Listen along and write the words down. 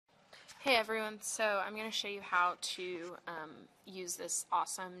Hey everyone, so I'm going to show you how to use this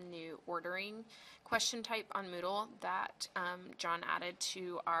awesome new ordering question type on Moodle that John added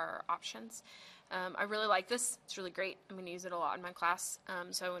to our options. I really like this. It's really great. I'm going to use it a lot in my class,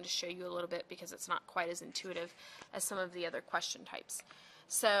 so I wanted to show you a little bit because it's not quite as intuitive as some of the other question types.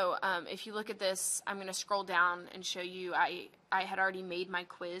 So if you look at this, I'm going to scroll down and show you, I had already made my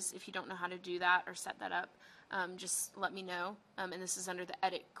quiz. If you don't know how to do that or set that up, just let me know. And this is under the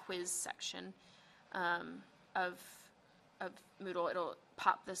edit quiz section of Moodle. It'll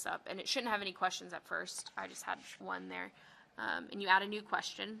pop this up, and it shouldn't have any questions at first. I just had one there. And you add a new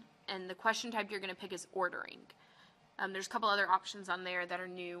question, and the question type you're going to pick is ordering. There's a couple other options on there that are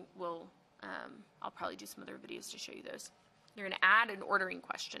new. I'll probably do some other videos to show you those. You're going to add an ordering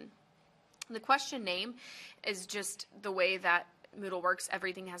question. The question name is just the way that Moodle works.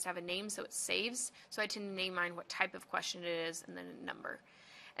 Everything has to have a name, so it saves. So I tend to name mine what type of question it is and then a number.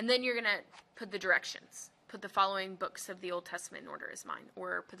 And then you're going to put the directions. Put the following books of the Old Testament in order is mine,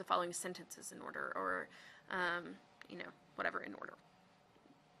 or put the following sentences in order, or whatever in order,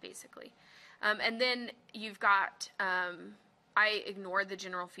 basically. And then you've got I ignore the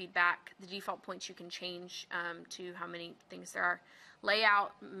general feedback. The default points you can change to how many things there are.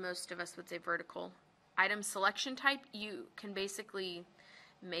 Layout, most of us would say vertical. Item selection type, you can basically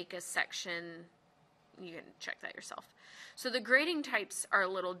make a section. You can check that yourself. So the grading types are a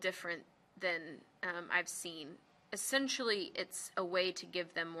little different than I've seen. Essentially, it's a way to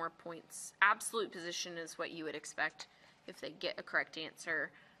give them more points. Absolute position is what you would expect if they get a correct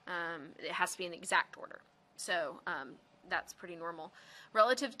answer. It has to be in the exact order. So that's pretty normal.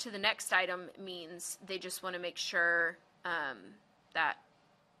 Relative to the next item means they just want to make sure that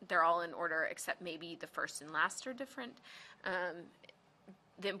they're all in order, except maybe the first and last are different.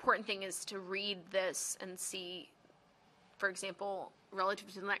 The important thing is to read this and see, for example,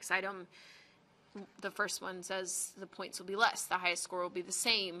 relative to the next item, the first one says the points will be less, the highest score will be the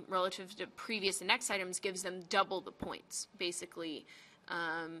same. Relative to previous and next items gives them double the points. Basically,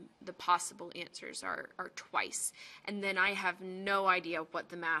 the possible answers are twice. And then I have no idea what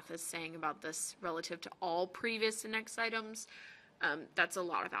the math is saying about this relative to all previous and next items. That's a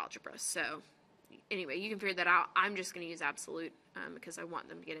lot of algebra. So anyway, you can figure that out. I'm just going to use absolute because I want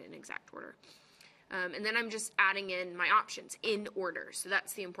them to get it in exact order. And then I'm just adding in my options in order. So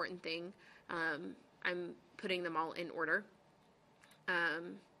that's the important thing. I'm putting them all in order.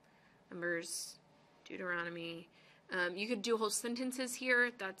 Numbers, Deuteronomy. You could do whole sentences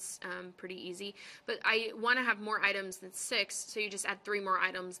here. That's pretty easy. But I want to have more items than 6, so you just add 3 more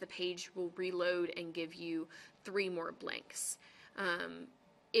items. The page will reload and give you 3 more blanks.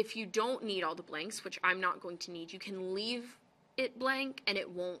 If you don't need all the blanks, which I'm not going to need, you can leave it blank and it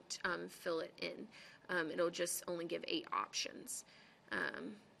won't fill it in. It'll just only give 8 options.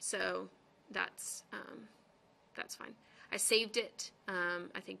 So that's fine. I saved it.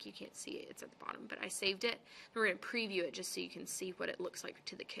 I think you can't see it. It's at the bottom, but I saved it. And we're going to preview it just so you can see what it looks like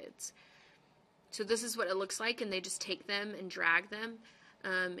to the kids. So this is what it looks like, and they just take them and drag them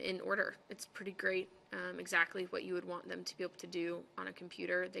in order. It's pretty great. Exactly what you would want them to be able to do on a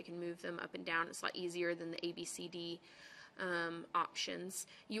computer. They can move them up and down. It's a lot easier than the ABCD options.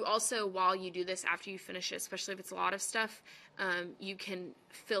 You also, while you do this, after you finish it, especially if it's a lot of stuff, you can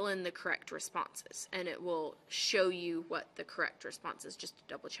fill in the correct responses, and it will show you what the correct response is, just to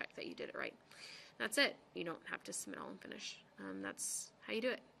double check that you did it right. That's it. You don't have to submit all and finish. That's how you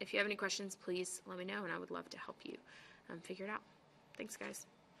do it. If you have any questions, please let me know, and I would love to help you figure it out. Thanks, guys.